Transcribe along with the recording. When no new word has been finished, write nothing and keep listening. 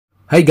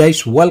Hi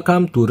guys,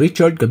 welcome to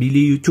Richard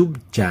Cabile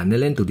YouTube channel,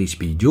 and today's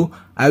video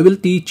I will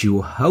teach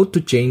you how to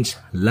change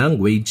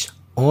language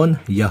on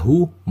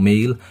Yahoo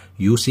Mail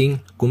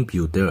using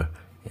computer.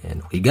 And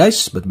okay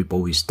guys, but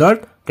before we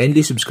start,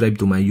 kindly subscribe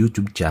to my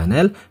YouTube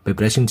channel by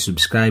pressing the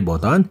subscribe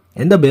button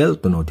and the bell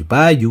to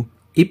notify you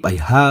if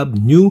I have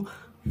new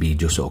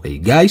videos. Okay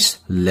guys,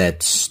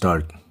 let's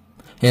start.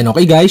 And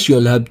okay guys,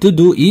 you'll have to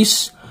do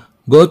is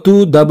go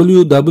to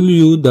www.yahoo.com.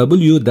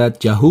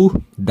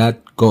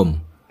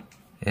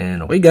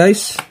 And okay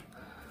guys,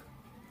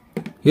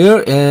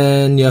 here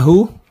in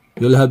Yahoo,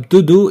 you'll have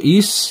to do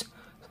is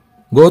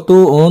go to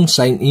on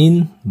sign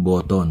in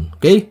button.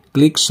 Okay,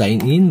 click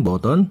sign in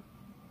button.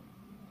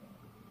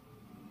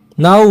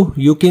 Now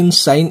you can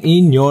sign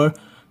in your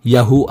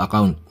Yahoo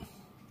account.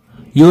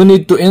 You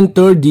need to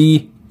enter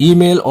the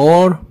email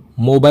or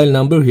mobile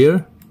number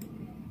here.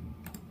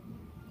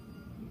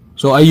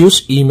 So I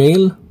use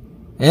email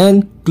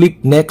and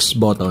click next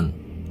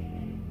button.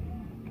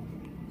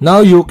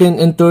 Now you can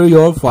enter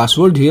your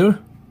password here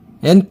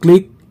and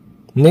click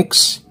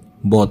next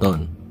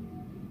button.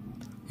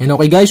 And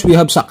okay guys, we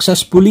have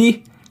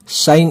successfully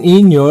signed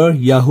in your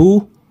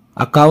Yahoo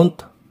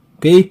account.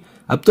 Okay,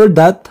 after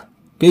that,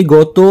 okay,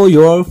 go to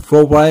your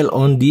profile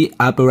on the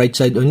upper right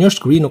side on your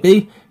screen.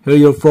 Okay, here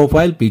your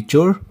profile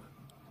picture.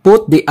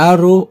 Put the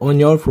arrow on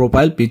your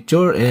profile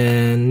picture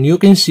and you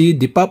can see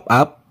the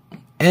pop-up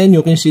and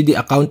you can see the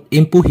account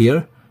info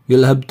here.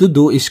 You'll have to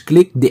do is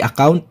click the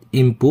account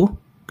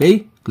info.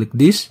 Okay, click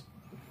this.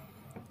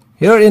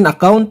 Here in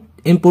account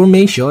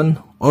information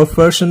or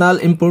personal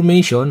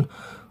information,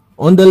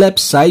 on the left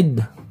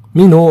side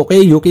menu,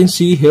 okay, you can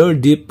see here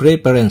the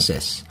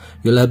preferences.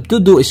 You'll have to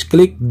do is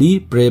click the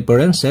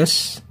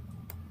preferences.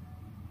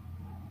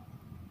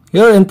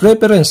 Here in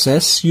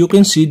preferences, you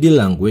can see the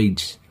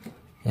language.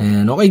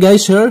 And okay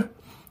guys, here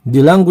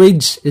the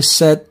language is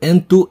set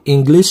into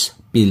English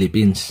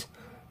Philippines.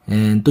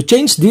 And to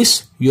change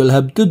this, you'll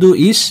have to do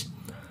is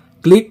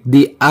click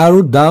the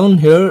arrow down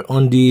here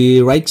on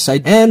the right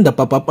side and the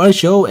pop-up will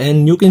show,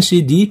 and you can see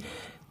the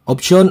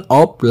option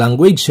of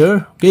language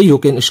here. Okay, you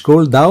can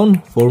scroll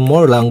down for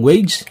more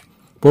language.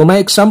 For my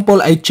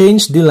example, I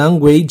changed the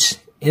language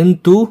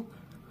into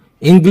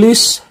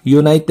English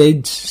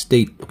United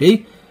States.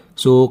 Okay,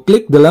 so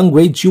click the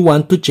language you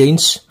want to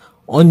change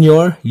on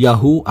your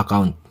Yahoo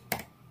account.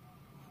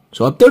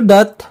 So after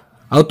that,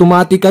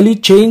 automatically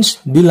change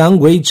the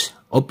language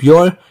of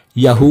your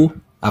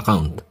Yahoo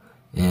account.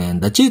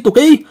 And that's it.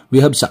 Okay,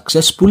 we have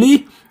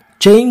successfully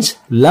changed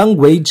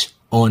language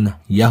on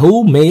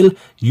Yahoo Mail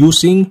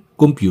using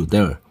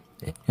computer.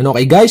 And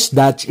okay guys,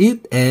 that's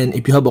it. And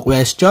if you have a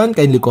question,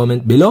 kindly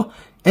comment below.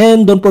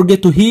 And don't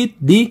forget to hit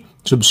the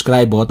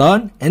subscribe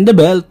button and the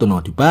bell to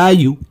notify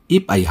you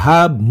if I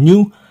have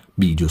new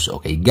videos.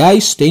 Okay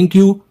guys, thank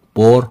you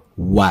for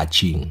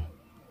watching.